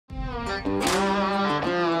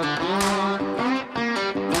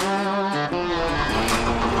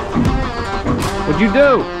What'd you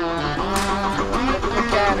do?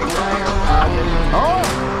 Oh!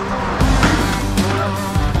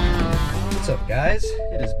 What's up, guys?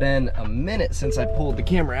 It has been a minute since I pulled the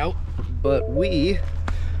camera out, but we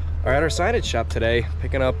are at our signage shop today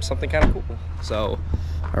picking up something kind of cool. So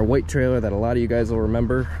our white trailer that a lot of you guys will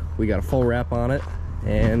remember, we got a full wrap on it,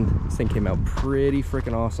 and this thing came out pretty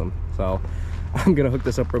freaking awesome. So I'm gonna hook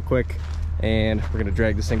this up real quick and we're gonna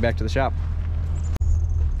drag this thing back to the shop.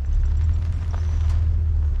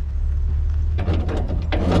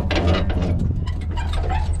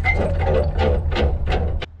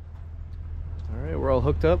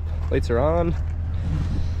 Hooked up, lights are on.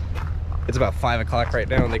 It's about 5 o'clock right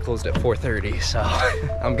now and they closed at 4:30, so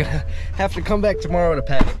I'm gonna have to come back tomorrow to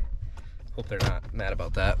pack. Hope they're not mad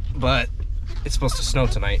about that, but it's supposed to snow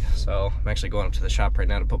tonight, so I'm actually going up to the shop right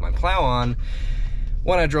now to put my plow on.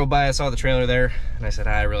 When I drove by, I saw the trailer there and I said,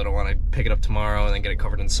 I really don't want to pick it up tomorrow and then get it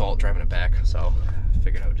covered in salt driving it back, so I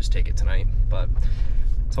figured I would just take it tonight, but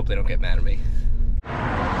let's hope they don't get mad at me.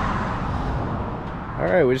 All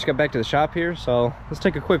right, we just got back to the shop here, so let's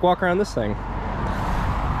take a quick walk around this thing.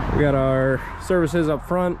 We got our services up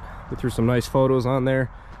front. We threw some nice photos on there.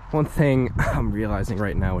 One thing I'm realizing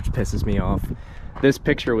right now, which pisses me off, this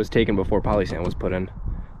picture was taken before polysand was put in.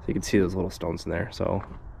 So you can see those little stones in there. So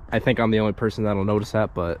I think I'm the only person that'll notice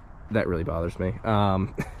that, but that really bothers me.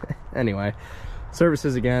 Anyway,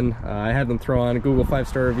 services again. I had them throw on Google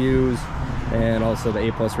 5-star reviews and also the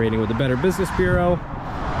A+ rating with the Better Business Bureau.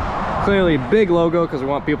 Clearly big logo because we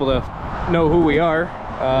want people to know who we are.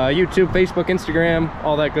 YouTube, Facebook, Instagram,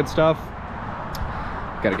 all that good stuff.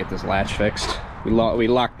 Got to get this latch fixed. We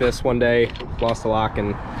locked this one day, lost the lock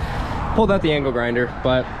and pulled out the angle grinder.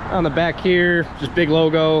 But on the back here, just big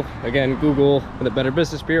logo. Again, Google and the Better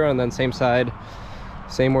Business Bureau, and then same side,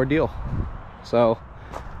 same ordeal. So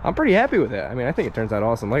I'm pretty happy with it. I mean, I think it turns out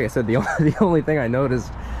awesome. Like I said, the only thing I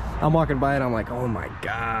noticed, I'm walking by and I'm like, oh my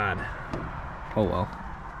God. Oh well.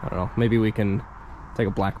 I don't know, maybe we can take a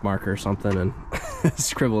black marker or something and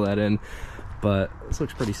scribble that in, but this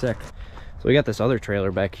looks pretty sick. So we got this other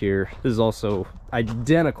trailer back here. This is also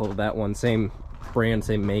identical to that one, same brand,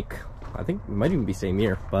 same make. I think it might even be same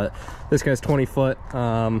year, but this guy's 20 foot.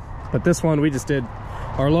 But this one, we just did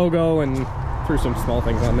our logo and threw some small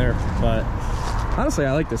things on there. But honestly,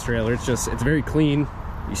 I like this trailer. It's very clean.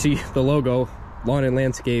 You see the logo, lawn and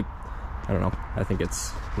landscape. I don't know, I think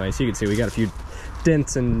it's nice. You can see we got a few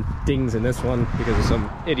dents and dings in this one because of some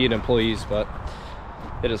idiot employees, but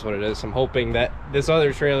it is what it is. I'm hoping that this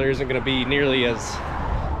other trailer isn't going to be nearly as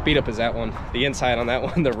beat up as that one. The inside on that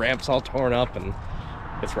one, the ramp's all torn up and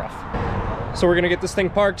it's rough. So we're going to get this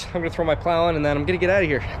thing parked. I'm going to throw my plow on and then I'm going to get out of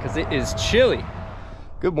here because it is chilly.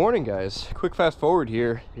 Good morning, guys. Quick fast forward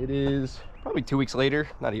here. It is probably 2 weeks later,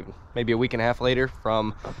 not even, maybe a week and a half later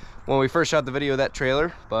from when we first shot the video of that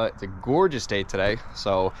trailer, but it's a gorgeous day today.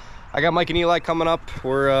 So I got Mike and Eli coming up.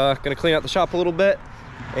 We're gonna clean out the shop a little bit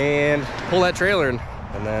and pull that trailer in.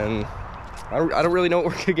 And then I don't really know what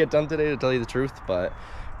we're gonna get done today, to tell you the truth, but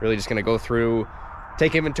really just gonna go through,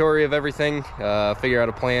 take inventory of everything, figure out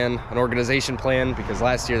a plan, an organization plan, because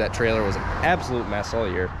last year that trailer was an absolute mess all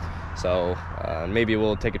year. So maybe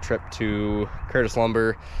we'll take a trip to Curtis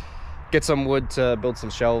Lumber, get some wood to build some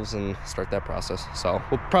shelves and start that process. So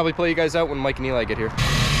we'll probably pull you guys out when Mike and Eli get here.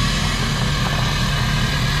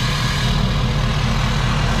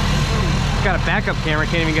 Got a backup camera,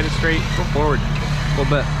 can't even get it straight. Go forward a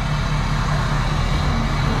little bit.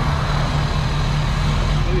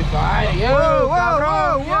 Whoa,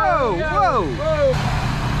 whoa, whoa, whoa, whoa.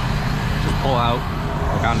 Just pull out,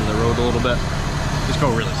 like onto the road a little bit. Just go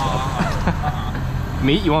really slow.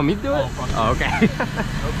 Me? You want me to do it? Oh, okay.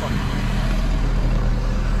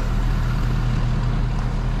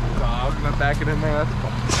 I'm not backing in there.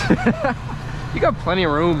 That's cool. You got plenty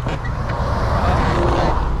of room.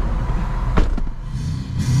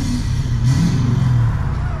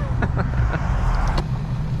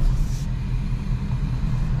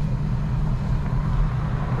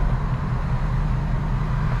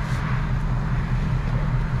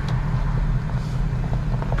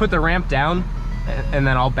 Put the ramp down and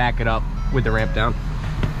then I'll back it up with the ramp down.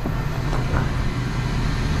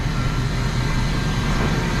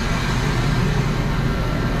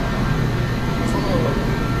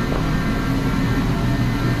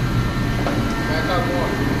 Back up more.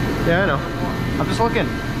 Yeah, I know. I'm just looking.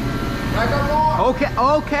 Back up more. Okay,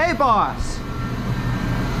 okay, boss.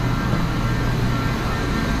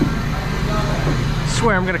 I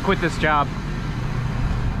swear I'm gonna quit this job.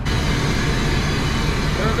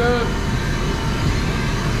 Good.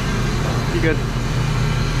 You good?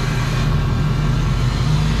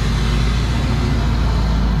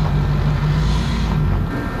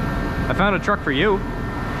 I found a truck for you.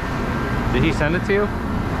 Did he send it to you?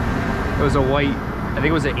 It was a white, I think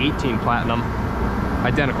it was an 18 Platinum.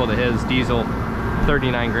 Identical to his, diesel,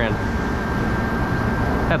 39 grand.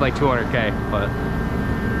 Had like 200K, but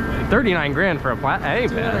 39 grand for a Platinum, that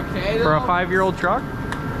ain't bad. For a 5-year-old truck?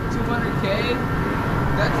 200K?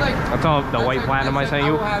 That's like... I'm talking the white like, Platinum I sent you.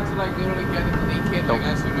 I will have to like literally get it to the kid like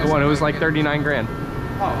as soon as... The one, it was like 39 grand.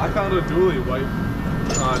 Oh, I found a dually white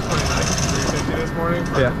 29 350 this morning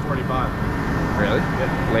for 45. Really?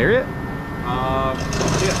 Yeah. Lariat?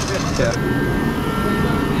 Yeah.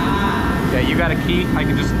 Yeah, you got a key. I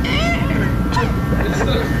can just...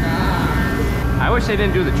 I wish they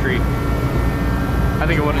didn't do the tree. I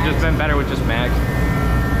think it would have just been better with just mags.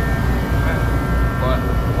 But,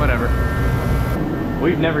 whatever.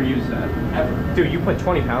 We've never used that. Ever. Dude, you put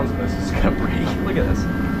 20 pounds in this, it's gonna break. Look at this.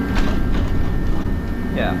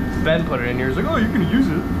 Yeah, Ben put it in here. He's like, oh, you can use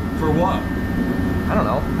it. For what? I don't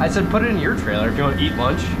know. I said put it in your trailer if you want to eat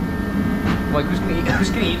lunch. I'm like, who's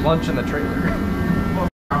gonna eat lunch in the trailer? Well,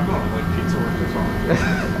 I'm going to like pizza work this all.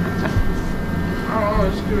 I don't know,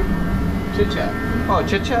 it's good. Chit chat. Oh,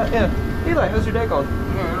 chit chat? Yeah. Eli, how's your day going?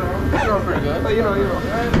 It's going pretty good. Oh, you know.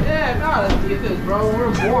 Yeah, no, let's get this, bro.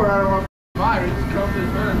 We're bored. I don't want to buy it. Just come to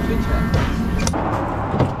this man chit chat.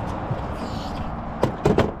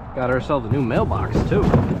 Got ourselves a new mailbox too.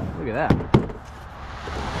 Look at that.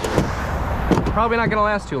 Probably not gonna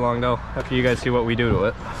last too long though, after you guys see what we do to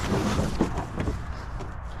it.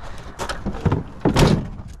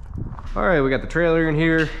 All right, we got the trailer in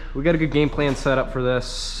here. We got a good game plan set up for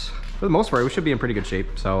this. For the most part, we should be in pretty good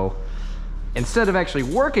shape. So instead of actually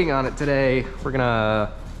working on it today, we're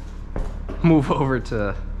gonna move over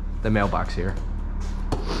to the mailbox here.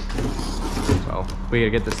 So we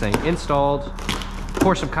gotta get this thing installed,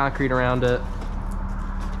 pour some concrete around it.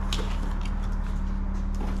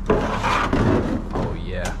 Oh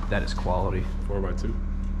yeah, that is quality. 4x2.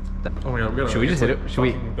 Oh my god, should we just hit it? Should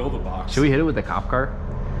we build a box? Should we hit it with the cop car?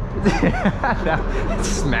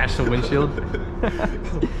 Smash the windshield.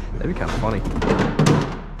 That'd be kind of funny.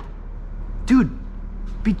 Dude,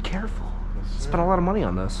 be careful. Spent a lot of money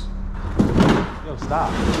on this. Yo,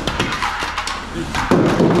 stop. Dude,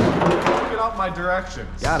 get out my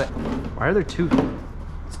directions. Got it. Why are there two?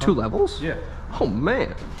 It's two levels? Yeah. Oh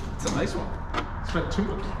man. It's a nice one. Spent too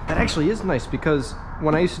much. That actually is nice because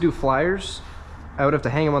when I used to do flyers, I would have to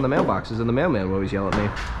hang them on the mailboxes and the mailman would always yell at me.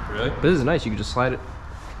 Really? But this is nice, you can just slide it.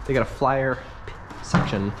 They got a flyer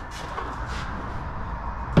section.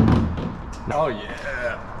 No. Oh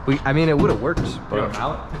yeah. I mean, it would have worked. But You got a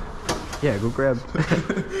mallet? yeah, go grab.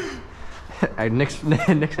 Nick's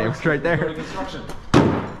hammer's right there. Just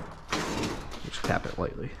tap it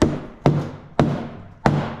lightly.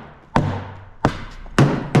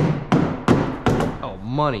 Oh,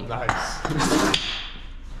 money. Nice.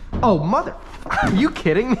 Oh, mother. Are you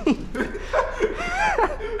kidding me?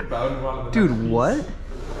 Dude, what?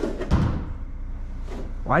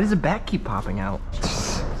 Why does the back keep popping out?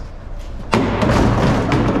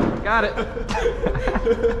 Got it.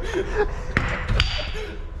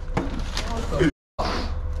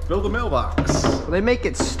 Build a mailbox. Well, they make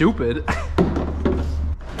it stupid.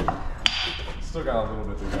 Still got a little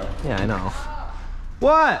bit to go. Yeah, I know.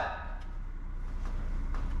 What?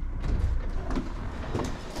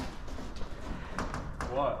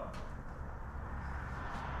 What?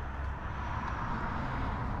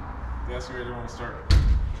 The excavator won't start.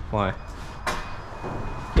 Why?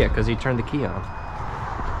 Yeah, because he turned the key on.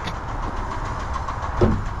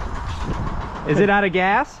 Is it out of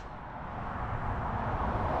gas?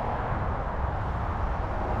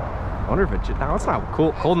 I wonder if it... No, it's not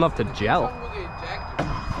cool, cold enough to gel.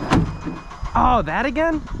 Oh, that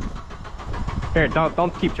again? Here,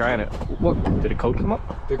 don't keep trying it. What? Did a code come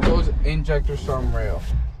up? The code's injector storm rail.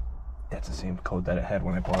 That's the same code that it had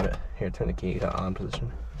when I bought it. Here, turn the key on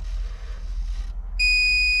position.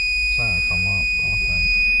 It's not gonna come up. Okay.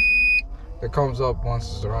 It comes up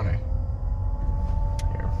once it's running.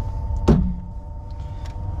 Here.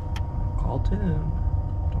 Call Tim.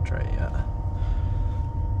 Don't try it yet.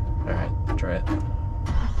 Alright, try it.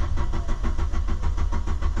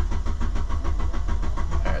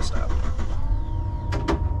 Alright, stop.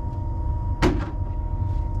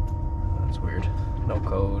 That's weird. No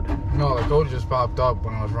code. No, the code just popped up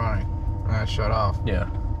when I was running. And I shut off. Yeah.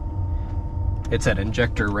 It's that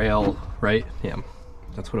injector rail, right? Yeah.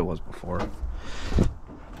 That's what it was before.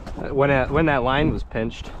 When that line was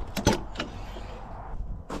pinched.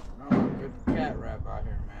 Oh, good cat rap out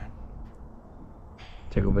here, man.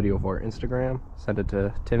 Take a video for Instagram, send it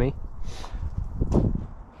to Timmy.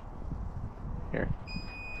 Here.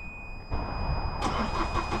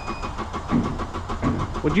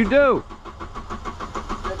 What'd you do?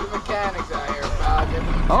 Get the mechanics out here, pal. Get the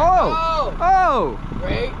mechanics. Oh! Oh!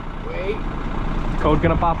 Wait. Code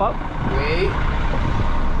gonna pop up? Wait.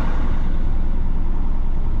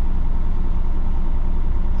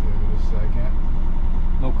 Give it a second.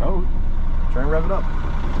 No code. Try and rev it up.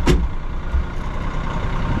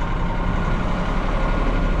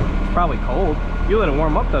 It's probably cold. You let it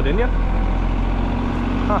warm up though, didn't you?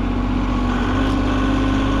 Huh.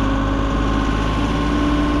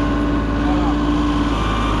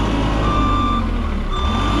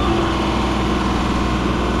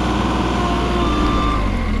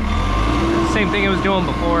 Same thing it was doing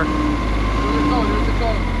before. There's the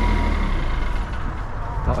code.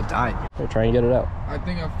 Oh, it died. Here, try and get it out. I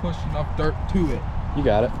think I've pushed enough dirt to it. You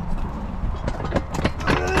got it.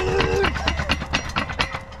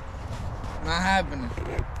 Not happening.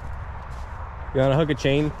 You want to hook a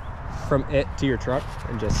chain from it to your truck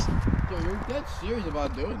and just... Yo, you're dead serious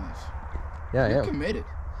about doing this. Yeah, You're I am. committed.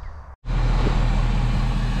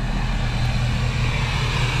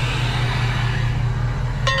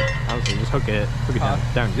 Honestly, just hook it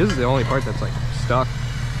down. This is the only part that's like stuck.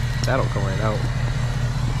 That'll come right out.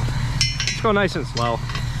 Just go nice and slow.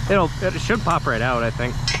 It should pop right out, I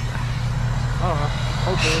think. I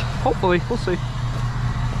don't know. Hopefully, we'll see.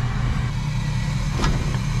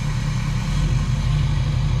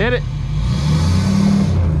 Hit it.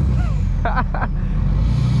 I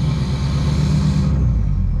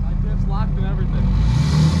just locked and everything.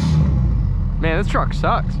 Man, this truck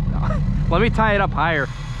sucks. Let me tie it up higher.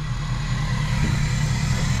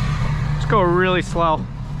 Just go really slow.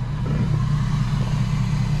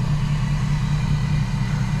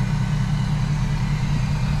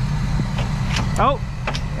 Oh,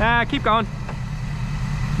 keep going.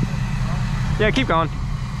 Yeah, keep going.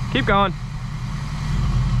 Keep going.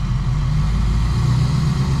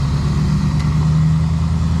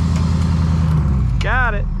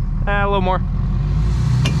 Got it. A little more.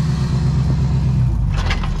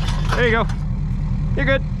 There you go. You're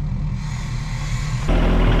good.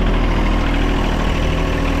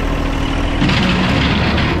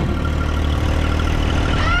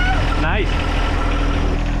 Nice.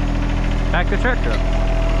 Back the tractor up.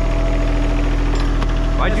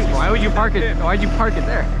 Why would you park it? Why'd you park it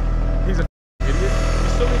there? He's a idiot. You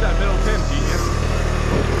still need that middle pin, genius.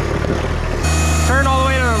 Turn all the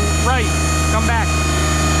way to the right. Come back.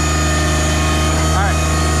 All right.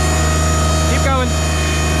 Keep going.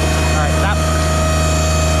 All right, stop.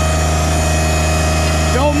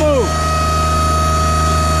 Don't move.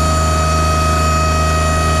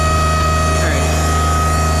 All right.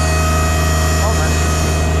 Hold on.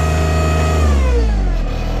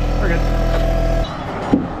 We're good.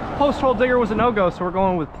 Post hole digger was a no-go, so we're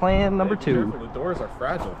going with plan number 2. Careful, the doors are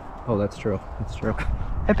fragile. Oh, that's true. That's true.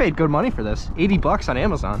 I paid good money for this. 80 bucks on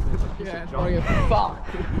Amazon. Yeah, it's probably a fuck.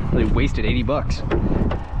 They wasted 80 bucks.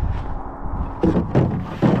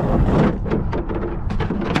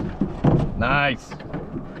 Nice.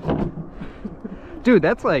 Dude,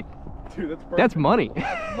 that's like, Dude, that's perfect. that's money.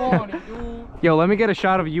 Money, dude. Yo, let me get a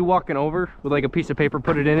shot of you walking over with like a piece of paper,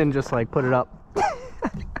 put it in and just like put it up.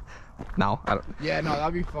 No, I don't. Yeah, no,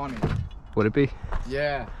 that'd be funny. Would it be?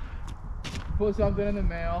 Yeah. Put something in the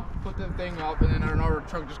mail, put the thing up, and then another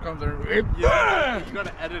truck just comes in and Yeah, you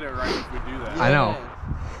gotta edit it right if we do that. I know.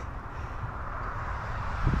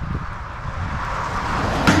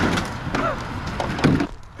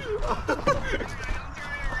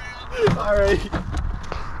 All right.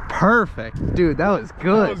 Perfect. Dude, that was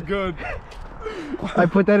good. That was good. I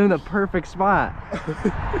put that in the perfect spot.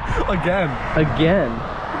 Again. Again.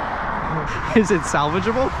 Is it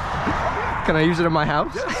salvageable? Can I use it in my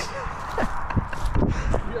house? Yes.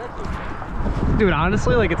 Dude,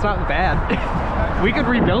 honestly, like, it's not bad. We could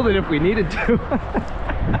rebuild it if we needed to.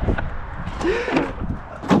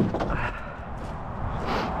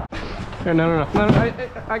 Here, no,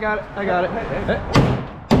 I got it, I got it.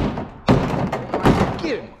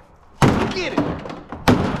 get it. Get it.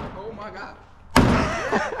 Oh my god.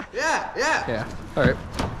 Yeah. Yeah, all right.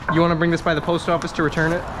 You want to bring this by the post office to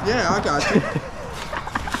return it? Yeah, I got you.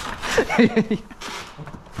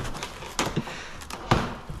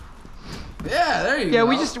 Yeah, there you go. Yeah,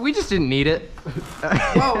 we just didn't need it.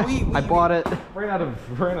 Well, I bought it. Ran out of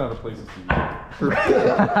places to use.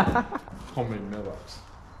 Homemade mailbox.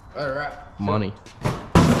 Alright. Money.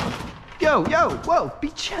 Yo, whoa, be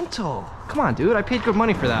gentle. Come on, dude, I paid good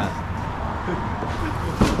money for that.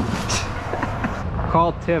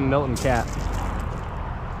 Call Tim, Milton Cat.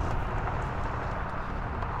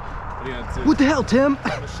 What are you gonna do? What the hell, Tim?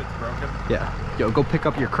 This shit's broken. Yeah. Yo, go pick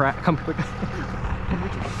up your crap. Come pick. Come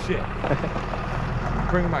get your shit. I'm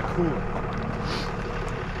bringing my cooler.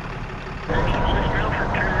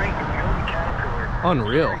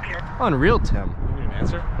 Unreal. Unreal, Tim. You didn't even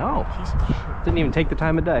answer? No. Piece of shit. Didn't even take the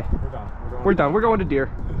time of day. We're done. We're done. We're going to Deer.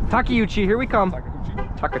 Takeuchi, here we come.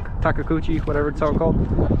 Takakuchi, whatever it's all called.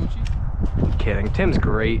 Kidding. Tim's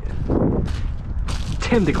great.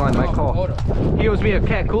 Tim declined my call. Kubota. He owes me a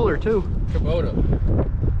cat cooler too. Kubota.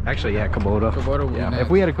 Actually, yeah, Kubota. Kubota would be Yeah. nice. If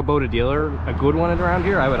we had a Kubota dealer, a good one around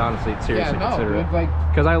here, I would honestly seriously consider it. Like,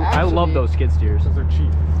 Because I love actually- those skid steers. Because they're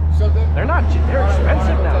cheap. so They're not cheap. They're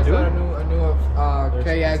expensive now, dude. A new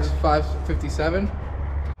They're KX 557.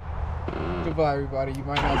 Goodbye, everybody. You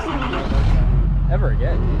might not see me ever again. Ever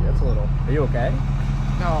again? Dude, that's a little. Are you okay?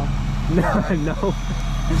 No. No.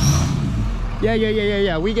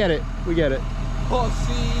 Yeah. We get it. We get it.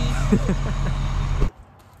 Pussy.